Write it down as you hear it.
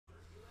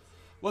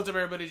What's up,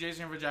 everybody?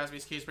 Jason here for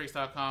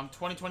JaspysCaseBreaks.com.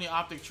 2020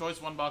 Optic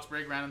Choice One Box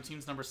Break Random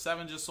Teams number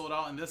 7 just sold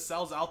out, and this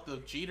sells out the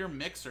JETER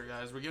mixer,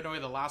 guys. We're giving away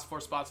the last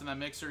 4 spots in that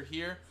mixer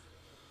here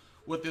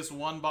with this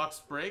one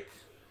box break.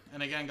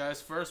 And again,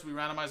 guys, first we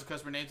randomize the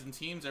customer names and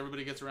teams.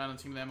 Everybody gets a random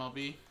team in the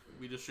MLB.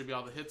 We distribute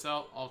all the hits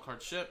out, all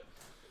cards ship.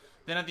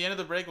 Then at the end of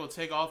the break, we'll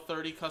take all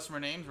 30 customer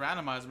names,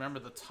 randomize. Remember,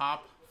 the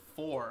top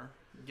 4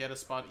 get a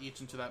spot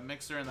each into that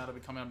mixer, and that'll be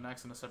coming up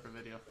next in a separate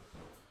video.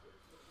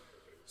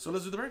 So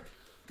let's do the break.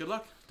 Good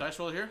luck. Dice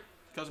roller here.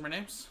 Customer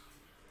names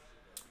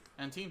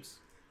and teams.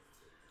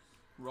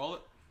 Roll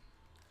it.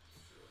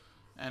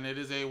 And it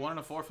is a 1 and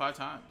a 4 5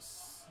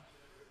 times.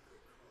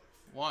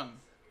 1,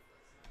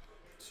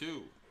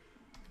 2,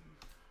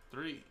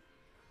 3,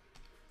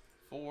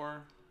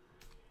 4,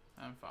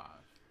 and 5.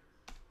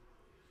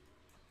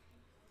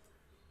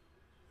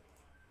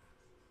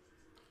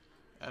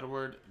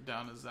 Edward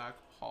down to Zach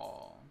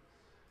Paul.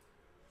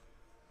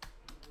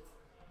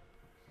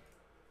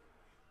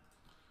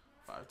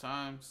 5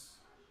 times.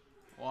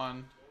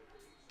 1,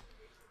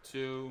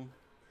 2,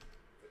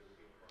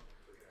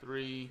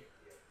 3,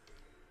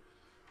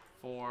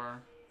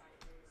 4,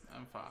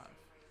 and 5.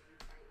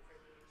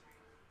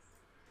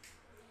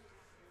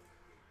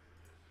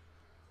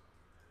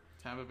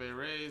 Tampa Bay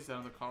Rays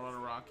down to the Colorado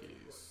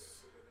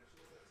Rockies.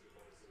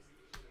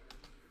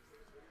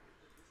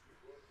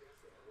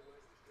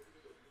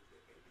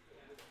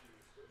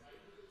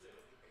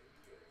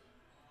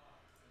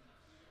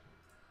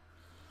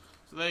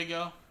 So there you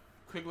go.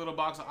 Quick little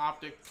box of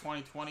Optic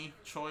 2020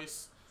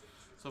 choice.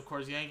 So, of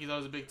course, Yankees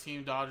always a big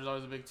team. Dodgers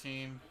always a big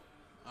team.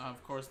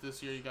 Of course,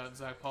 this year you got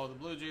Zach Paul with the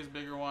Blue Jays,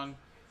 bigger one.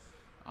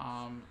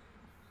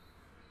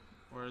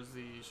 Where's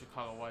the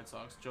Chicago White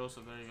Sox?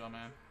 Joseph, there you go,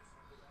 man.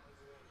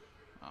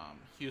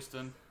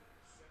 Houston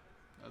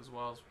as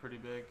well is pretty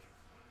big.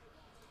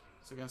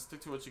 So, again,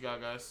 stick to what you got,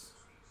 guys.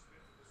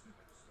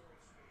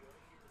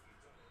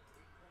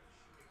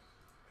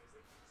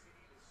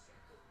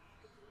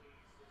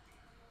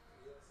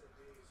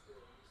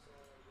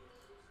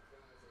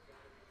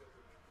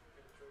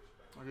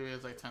 I'll give you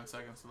guys like 10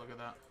 seconds to look at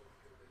that.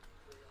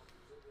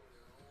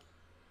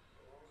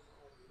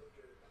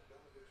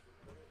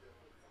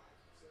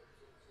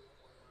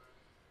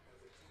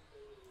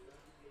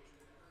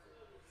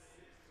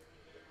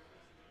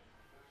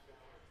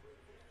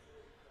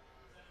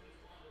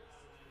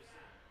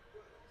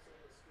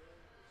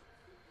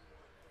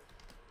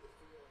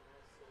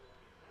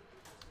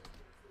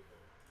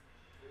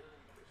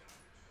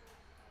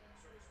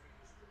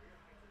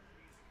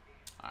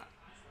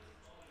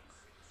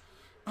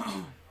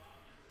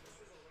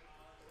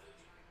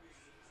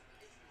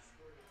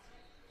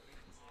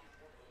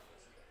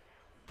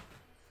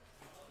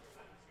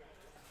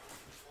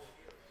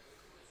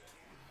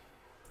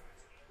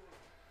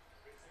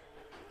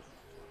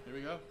 Here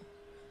we go.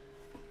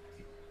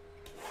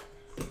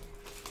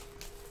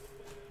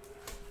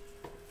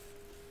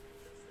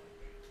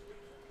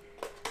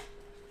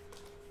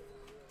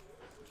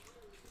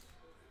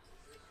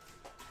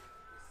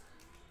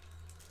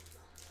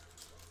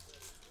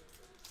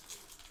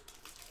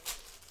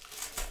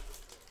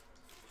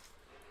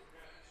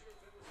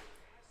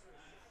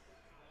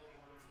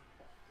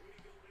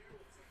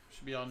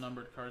 Should be all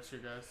numbered cards here,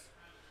 guys.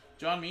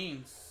 John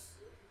Means.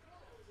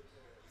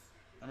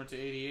 Number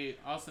 288,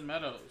 Austin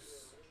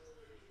Meadows.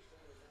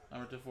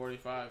 Number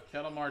 245,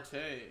 Ketel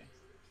Marte.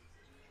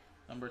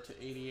 Number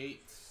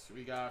 288,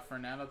 we got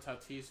Fernando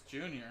Tatis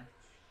Jr.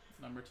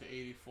 Number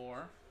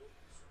 284,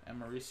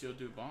 and Mauricio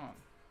Dubon.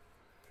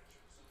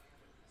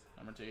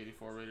 Number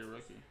 284, rated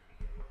rookie.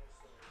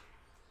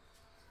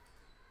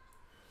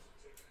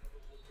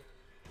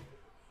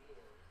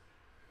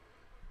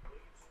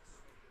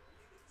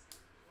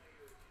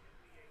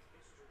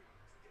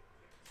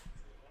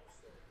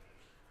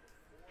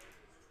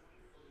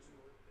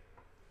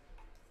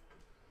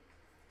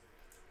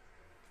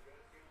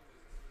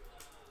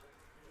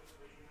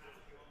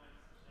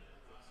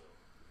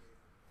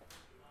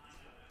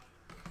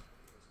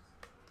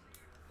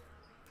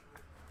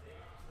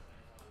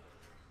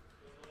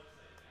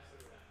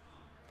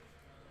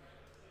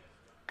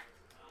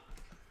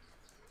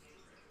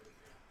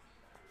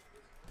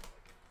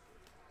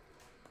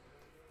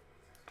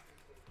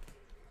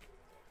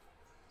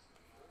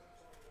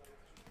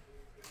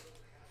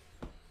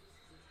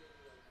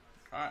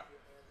 Alright.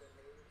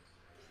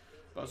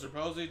 Buster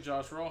Posey,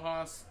 Josh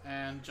Rojas,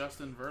 and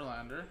Justin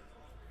Verlander.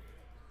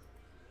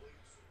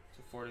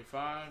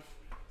 245.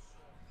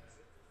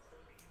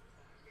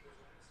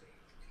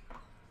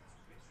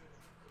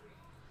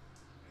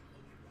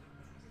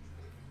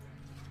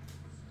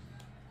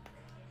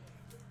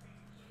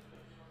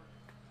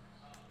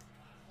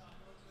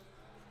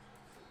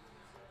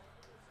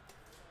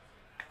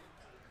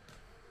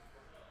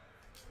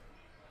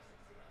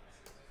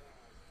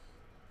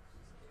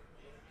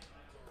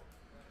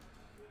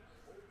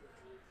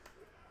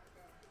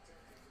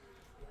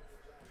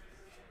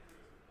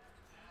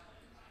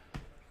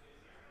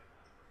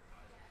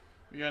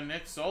 We got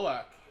Nick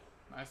Solak.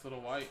 Nice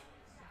little white.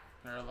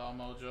 Parallel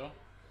Mojo.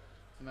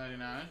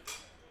 299.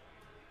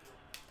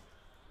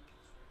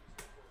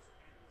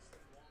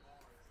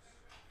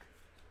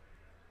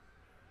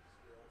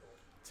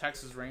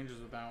 Texas Rangers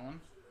with that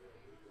one.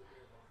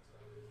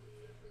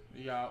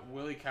 We got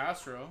Willie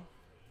Castro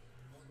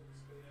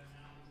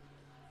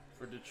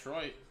for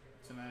Detroit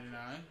to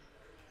 99.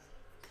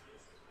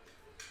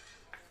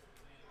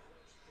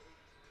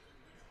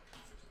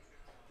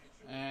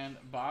 And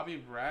Bobby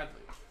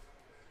Bradley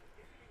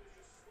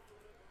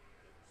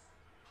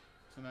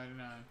to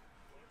 99.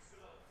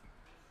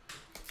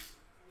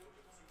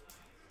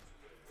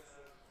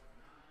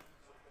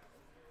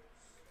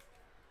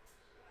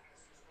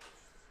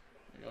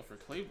 There you go for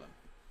Cleveland.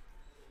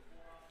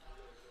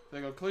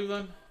 There you go,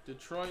 Cleveland,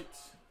 Detroit,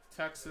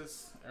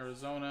 Texas,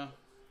 Arizona.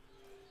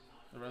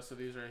 The rest of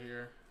these right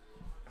here.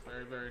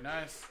 Very, very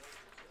nice.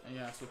 And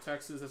yeah, so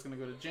Texas, that's going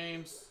to go to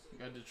James. You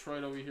got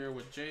Detroit over here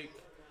with Jake.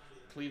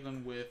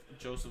 Cleveland with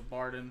Joseph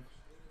Barden.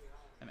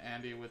 And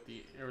Andy with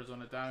the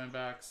Arizona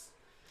Diamondbacks.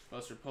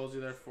 Buster Posey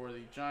there for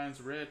the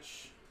Giants.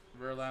 Rich.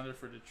 Verlander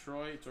for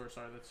Detroit. Or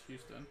sorry, that's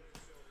Houston.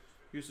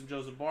 Houston,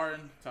 Joseph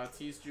Barden.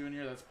 Tatis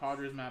Jr. That's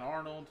Padres, Matt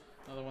Arnold.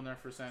 Another one there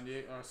for San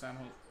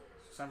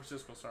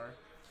Francisco, sorry.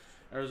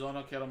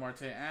 Arizona, Ketel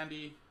Marte,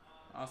 Andy.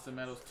 Austin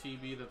Meadows,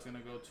 TB. That's going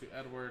to go to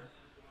Edward.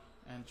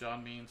 And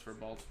John Means for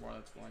Baltimore.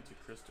 That's going to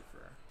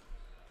Christopher.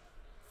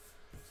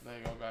 So there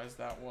you go, guys.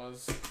 That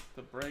was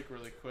the break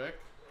really quick.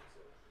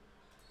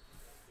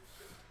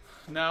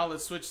 Now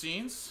let's switch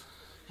scenes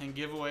and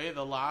give away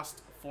the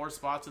last 4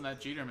 spots in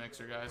that Jeter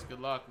mixer, guys. Good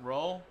luck.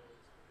 Roll.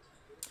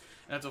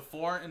 And it's a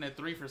 4 and a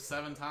 3 for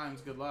 7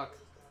 times. Good luck.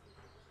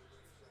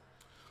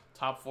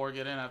 Top 4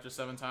 get in after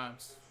 7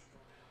 times.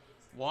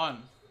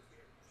 1,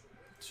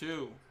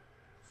 2,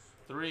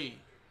 3,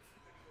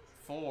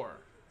 4,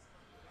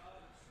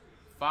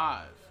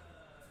 5,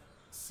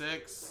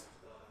 6,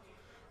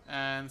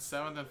 and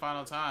 7th and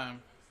final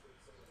time.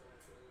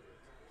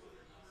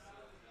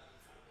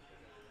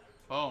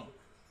 Boom.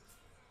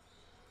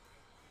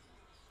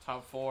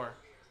 Top 4.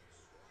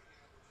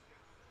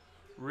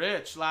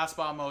 Rich, last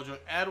spot mojo.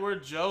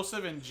 Edward,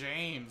 Joseph, and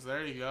James.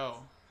 There you go.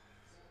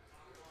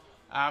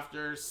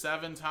 After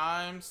 7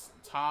 times,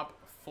 top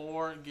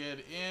 4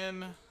 get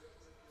in.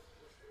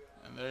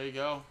 And there you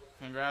go.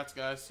 Congrats,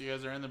 guys. You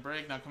guys are in the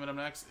break. Now coming up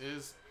next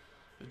is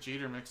the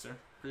Jeter mixer.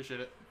 Appreciate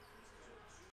it.